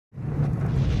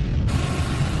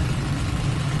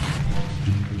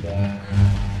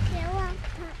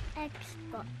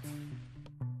Xbox.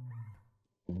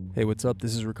 Hey, what's up?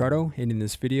 This is Ricardo, and in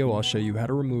this video I'll show you how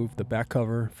to remove the back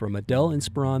cover from a Dell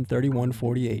Inspiron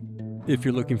 3148. If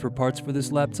you're looking for parts for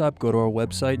this laptop, go to our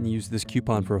website and use this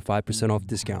coupon for a 5% off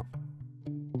discount.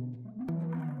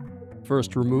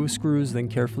 First, remove screws, then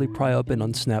carefully pry up and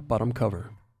unsnap bottom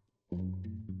cover.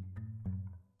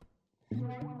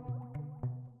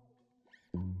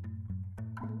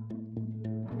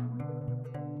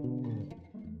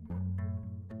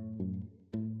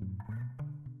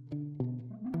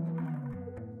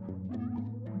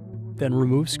 Then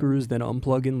remove screws, then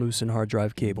unplug and loosen hard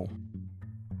drive cable.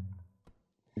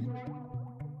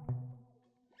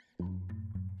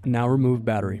 Now remove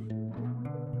battery.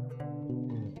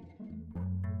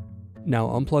 Now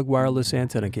unplug wireless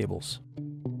antenna cables.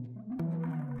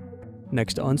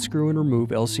 Next, unscrew and remove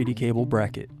LCD cable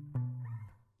bracket.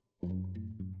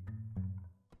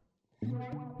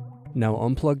 Now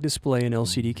unplug display and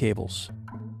LCD cables.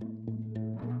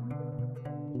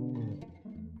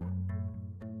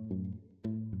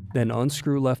 Then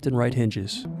unscrew left and right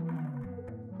hinges.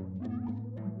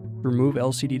 Remove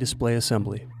LCD display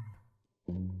assembly.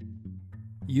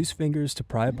 Use fingers to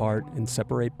pry apart and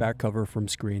separate back cover from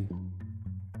screen.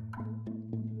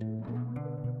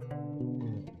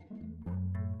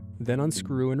 Then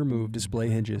unscrew and remove display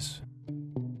hinges.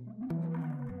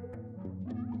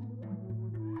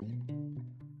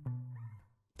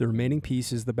 The remaining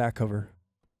piece is the back cover.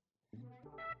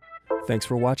 Thanks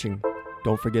for watching.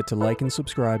 Don't forget to like and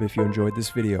subscribe if you enjoyed this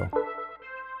video.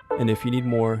 And if you need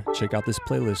more, check out this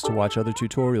playlist to watch other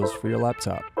tutorials for your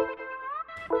laptop.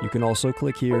 You can also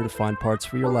click here to find parts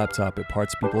for your laptop at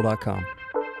partspeople.com.